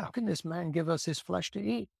 "How can this man give us his flesh to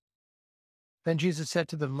eat?" Then Jesus said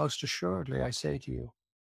to them, "Most assuredly, I say to you,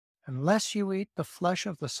 unless you eat the flesh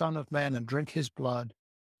of the Son of Man and drink his blood,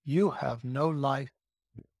 you have no life.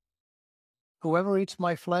 Whoever eats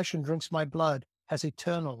my flesh and drinks my blood has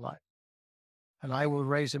eternal life, and I will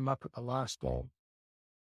raise him up at the last day.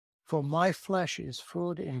 For my flesh is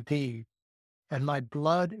food indeed, and my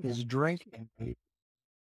blood is drink indeed.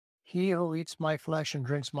 He who eats my flesh and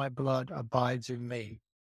drinks my blood abides in me,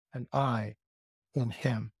 and I in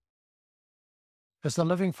him. As the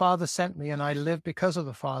living Father sent me, and I live because of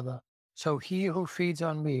the Father, so he who feeds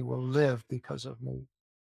on me will live because of me.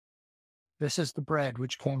 This is the bread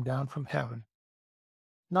which came down from heaven.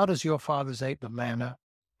 Not as your fathers ate the manna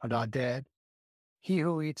and are dead. He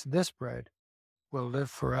who eats this bread will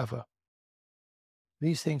live forever."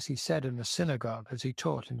 These things he said in the synagogue as he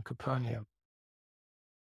taught in Capernaum.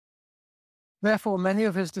 Therefore many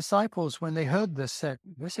of his disciples, when they heard this, said,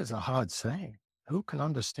 "This is a hard saying. Who can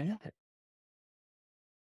understand it?"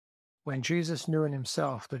 When Jesus knew in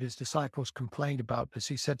himself that his disciples complained about this,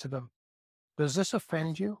 he said to them, "Does this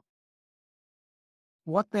offend you?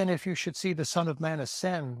 What then if you should see the Son of Man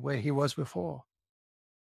ascend where he was before?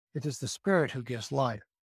 It is the Spirit who gives life.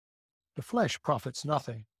 The flesh profits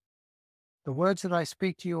nothing. The words that I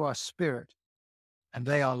speak to you are spirit, and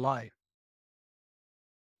they are life.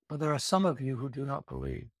 But there are some of you who do not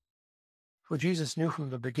believe. For Jesus knew from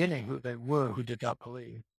the beginning who they were who did not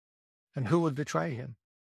believe, and who would betray him.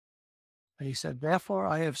 And he said, therefore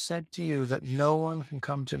I have said to you that no one can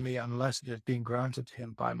come to me unless it has been granted to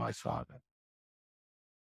him by my Father.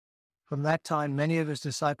 From that time, many of his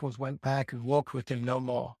disciples went back and walked with him no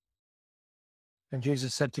more. And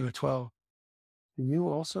Jesus said to the 12, do you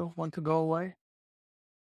also want to go away?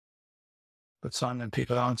 But Simon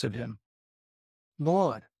Peter answered him,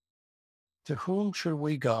 Lord, to whom should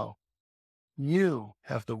we go? You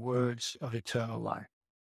have the words of eternal life.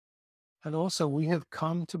 And also we have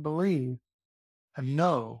come to believe and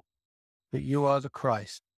know that you are the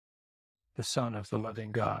Christ, the Son of the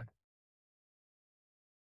living God.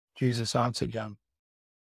 Jesus answered them,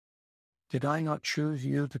 did I not choose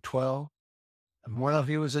you, the 12, and one of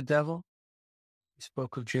you is a devil? He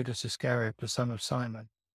spoke of Judas Iscariot, the son of Simon,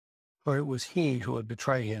 for it was he who would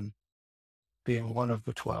betray him, being one of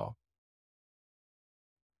the 12.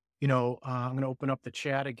 I'm going to open up the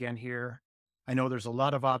chat again here. I know there's a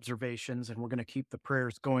lot of observations, and we're going to keep the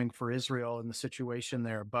prayers going for Israel and the situation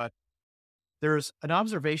there. But there's an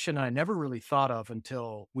observation I never really thought of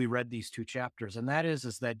until we read these two chapters, and that is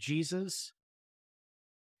that Jesus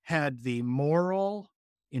had the moral,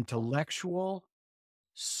 intellectual,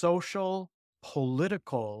 social,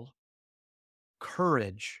 political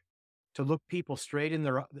courage to look people straight in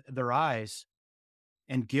their eyes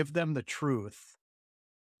and give them the truth,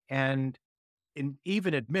 and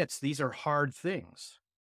even admits these are hard things.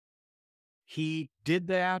 He did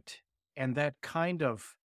that, and that kind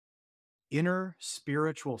of inner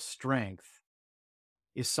spiritual strength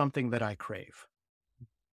is something that I crave.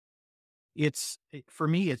 For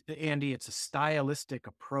me, Andy, it's a stylistic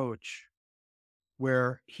approach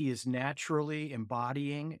where he is naturally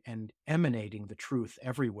embodying and emanating the truth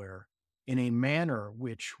everywhere in a manner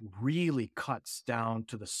which really cuts down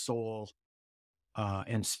to the soul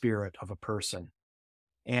and spirit of a person.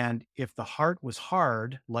 And if the heart was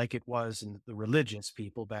hard, like it was in the religious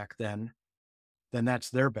people back then that's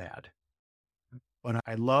their bad. But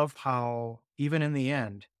I love how, even in the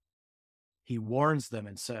end, he warns them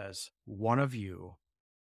and says, one of you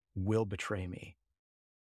will betray me.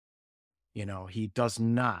 He does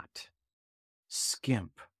not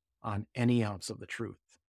skimp on any ounce of the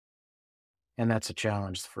truth. And that's a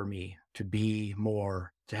challenge for me, to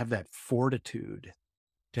have that fortitude,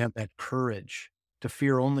 to have that courage, to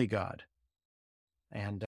fear only God.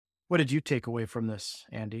 And what did you take away from this,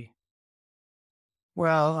 Andy?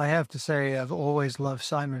 Well, I have to say, I've always loved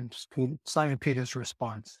Simon Peter's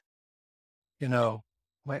response.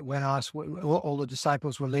 When asked, all the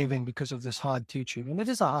disciples were leaving because of this hard teaching. And it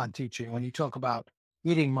is a hard teaching when you talk about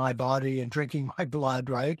eating my body and drinking my blood,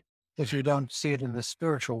 right? If you don't see it in the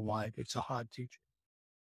spiritual light, it's a hard teaching.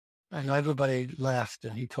 And everybody left,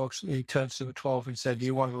 and he turns to the 12 and said, do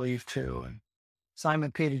you want to leave too? And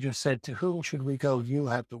Simon Peter just said, to whom should we go? You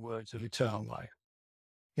have the words of eternal life.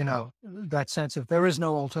 That sense of there is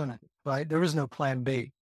no alternative, right? There is no plan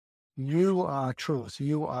B. You are truth.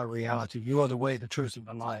 You are reality. You are the way, the truth, and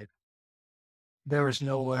the life. There is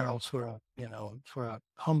nowhere else for a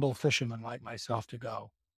humble fisherman like myself to go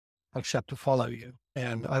except to follow you.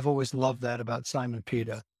 And I've always loved that about Simon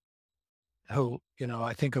Peter, who,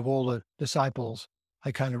 I think of all the disciples,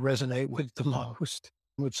 I kind of resonate with the most,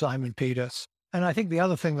 with Simon Peter. And I think the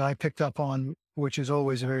other thing that I picked up on, which is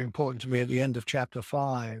always very important to me at the end of chapter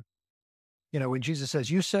 5, when Jesus says,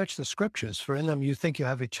 you search the scriptures, for in them you think you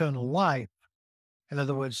have eternal life. In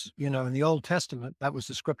other words, in the Old Testament, that was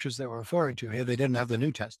the scriptures they were referring to. Here, they didn't have the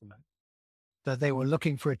New Testament, that they were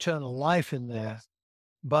looking for eternal life in there.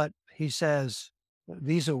 But he says,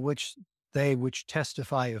 these are which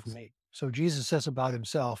testify of me. So Jesus says about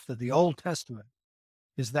himself that the Old Testament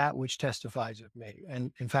is that which testifies of me.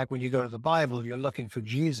 And in fact, when you go to the Bible, you're looking for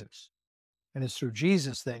Jesus. And it's through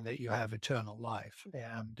Jesus then that you have eternal life.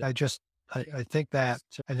 And I think that,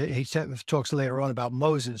 and he talks later on about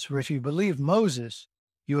Moses, for if you believe Moses,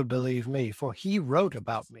 you would believe me, for he wrote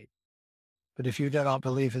about me. But if you do not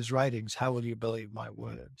believe his writings, how will you believe my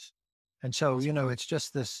words? And so, it's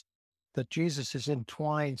just this, that Jesus is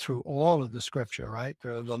entwined through all of the scripture, right?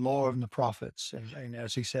 The law and the prophets. And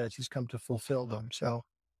as he says, he's come to fulfill them. So,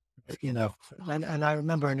 and I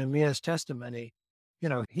remember in Amir's testimony,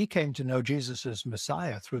 he came to know Jesus as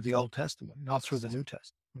Messiah through the Old Testament, not through the New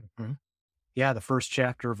Testament. Mm-hmm. Yeah, the first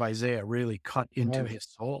chapter of Isaiah really cut into his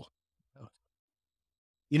soul.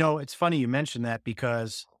 It's funny you mention that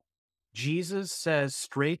because Jesus says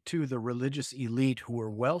straight to the religious elite who were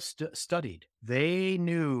well studied. They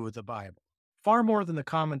knew the Bible far more than the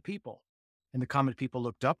common people. And the common people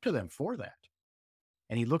looked up to them for that.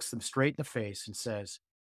 And he looks them straight in the face and says,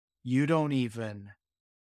 you don't even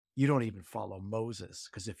follow Moses,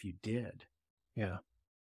 because if you did, Yeah.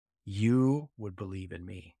 you would believe in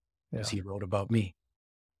me, Yeah. because he wrote about me.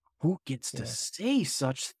 Who gets to Yeah. say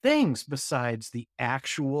such things besides the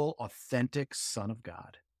actual, authentic Son of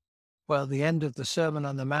God? Well, the end of the Sermon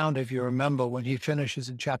on the Mount, if you remember, when he finishes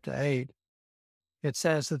in chapter 8, it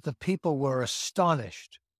says that the people were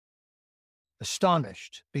astonished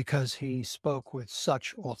because he spoke with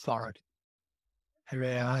such authority.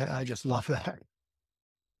 I just love that.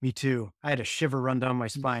 Me too. I had a shiver run down my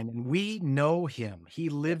spine, and we know him. He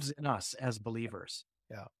lives in us as believers.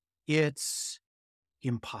 Yeah. It's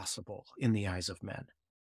impossible in the eyes of men,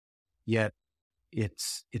 yet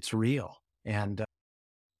it's real. And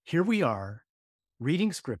here we are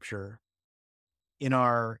reading scripture in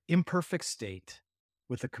our imperfect state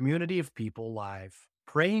with a community of people live,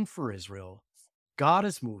 praying for Israel. God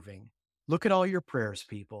is moving. Look at all your prayers,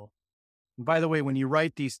 people. And by the way, when you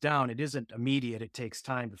write these down, it isn't immediate. It takes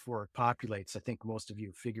time before it populates. I think most of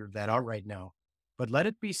you figured that out right now. But let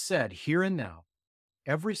it be said here and now,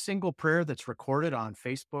 every single prayer that's recorded on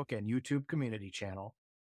Facebook and YouTube community channel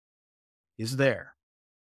is there.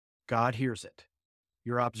 God hears it.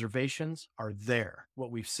 Your observations are there.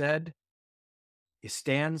 What we've said, it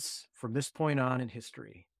stands from this point on in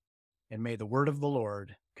history. And may the word of the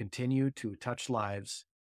Lord continue to touch lives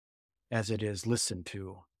as it is listened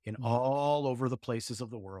to in all over the places of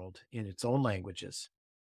the world in its own languages.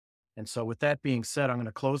 And so with that being said, I'm going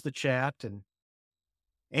to close the chat. And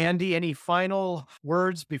Andy, any final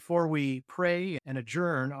words before we pray and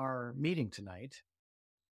adjourn our meeting tonight?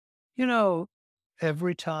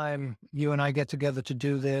 Every time you and I get together to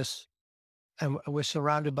do this, and we're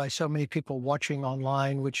surrounded by so many people watching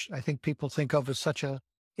online, which I think people think of as such a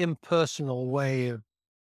impersonal way of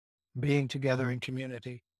being together in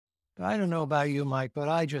community. But I don't know about you, Mike, but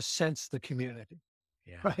I just sense the community,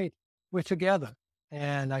 Yeah. right? We're together.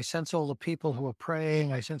 And I sense all the people who are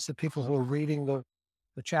praying. I sense the people who are reading the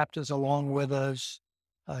chapters along with us.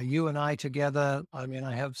 You and I together. I mean,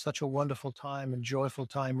 I have such a wonderful time and joyful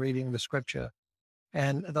time reading the scripture.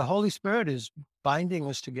 And the Holy Spirit is binding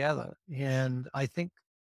us together. And I think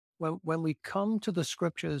when we come to the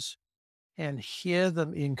scriptures and hear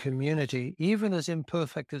them in community, even as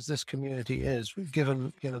imperfect as this community is,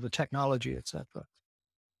 given, the technology, etc.,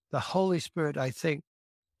 the Holy Spirit, I think,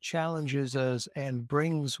 challenges us and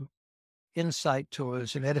brings insight to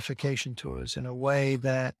us and edification to us in a way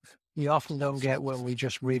that we often don't get when we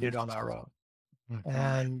just read it on our own.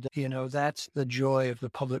 And, that's the joy of the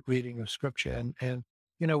public reading of scripture. And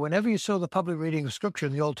whenever you saw the public reading of scripture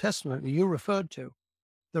in the Old Testament that you referred to,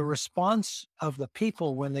 the response of the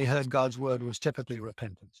people when they heard God's word was typically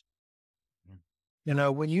repentance.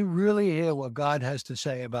 When you really hear what God has to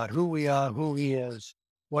say about who we are, who he is,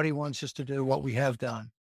 what he wants us to do, what we have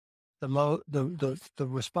done, the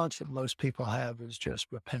response that most people have is just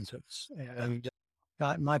repentance. And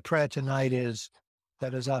God, my prayer tonight is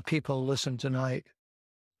that as our people listen tonight,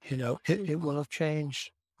 it will have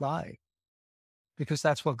changed lives, because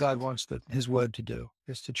that's what God wants his word to do,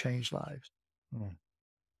 is to change lives.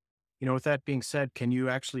 With that being said, can you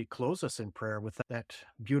actually close us in prayer with that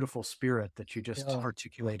beautiful spirit that you just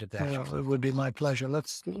articulated that? It would be my pleasure.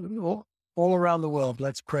 Let's, all around the world,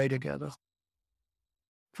 let's pray together.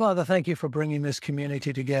 Father, thank you for bringing this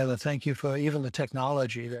community together. Thank you for even the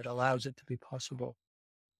technology that allows it to be possible.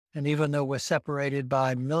 And even though we're separated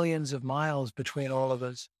by millions of miles between all of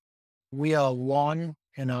us, we are one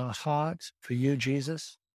in our hearts for you,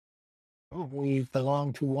 Jesus. We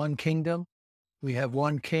belong to one kingdom. We have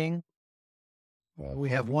one king. We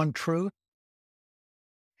have one truth.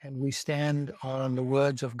 And we stand on the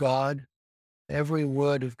words of God. Every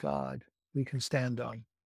word of God we can stand on.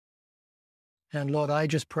 And Lord, I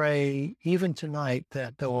just pray even tonight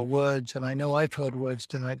that there were words, and I know I've heard words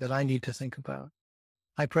tonight that I need to think about.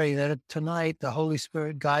 I pray that tonight the Holy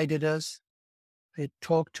Spirit guided us. It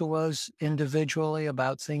talked to us individually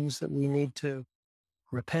about things that we need to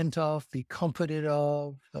repent of, be comforted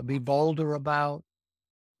of, be bolder about,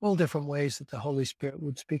 all different ways that the Holy Spirit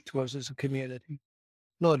would speak to us as a community.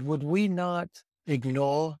 Lord, would we not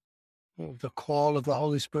ignore the call of the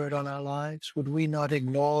Holy Spirit on our lives? Would we not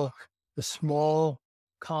ignore the small,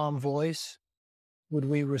 calm voice? Would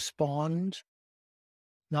we respond?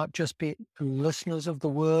 Not just be listeners of the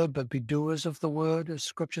word, but be doers of the word, as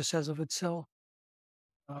scripture says of itself.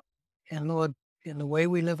 And Lord, in the way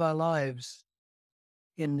we live our lives,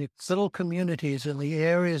 in the little communities and the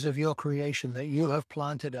areas of your creation that you have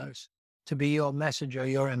planted us to be your messenger,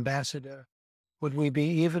 your ambassador, would we be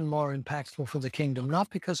even more impactful for the kingdom, not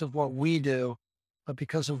because of what we do, but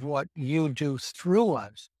because of what you do through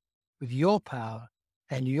us with your power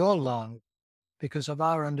and your love, because of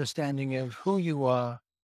our understanding of who you are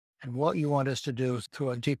and what you want us to do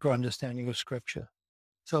through a deeper understanding of Scripture.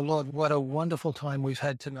 So, Lord, what a wonderful time we've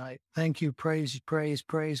had tonight. Thank you. Praise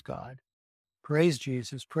God. Praise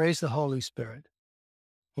Jesus. Praise the Holy Spirit.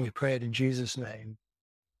 We pray it in Jesus' name.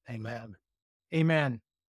 Amen. Amen.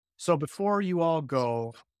 So before you all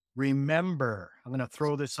go, remember, I'm going to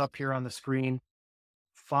throw this up here on the screen.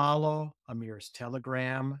 Follow Amir's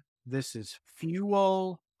Telegram. This is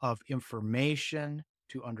fuel of information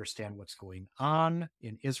to understand what's going on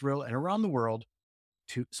in Israel and around the world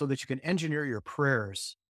so that you can engineer your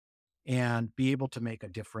prayers and be able to make a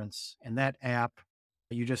difference. And that app,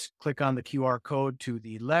 you just click on the QR code to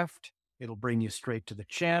the left. It'll bring you straight to the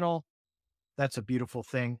channel. That's a beautiful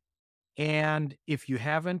thing. And if you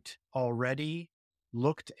haven't already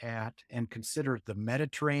looked at and considered the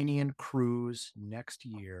Mediterranean cruise next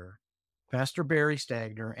year, Pastor Barry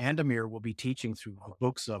Stagner and Amir will be teaching through the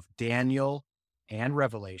books of Daniel and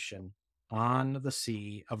Revelation on the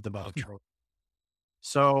Sea of the Mediterranean.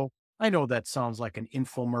 So I know that sounds like an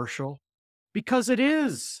infomercial because it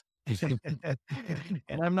is.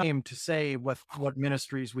 And I'm not aimed to say what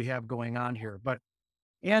ministries we have going on here, but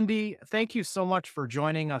Andy, thank you so much for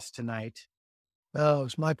joining us tonight. Oh,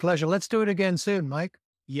 it's my pleasure. Let's do it again soon, Mike.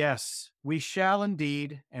 Yes, we shall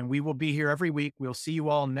indeed. And we will be here every week. We'll see you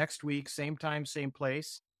all next week, same time, same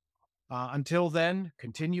place. Until then,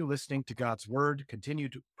 continue listening to God's word, continue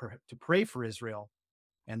to pray for Israel.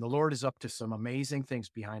 And the Lord is up to some amazing things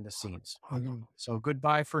behind the scenes. So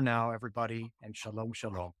goodbye for now, everybody, and shalom,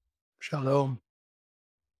 shalom. Shalom.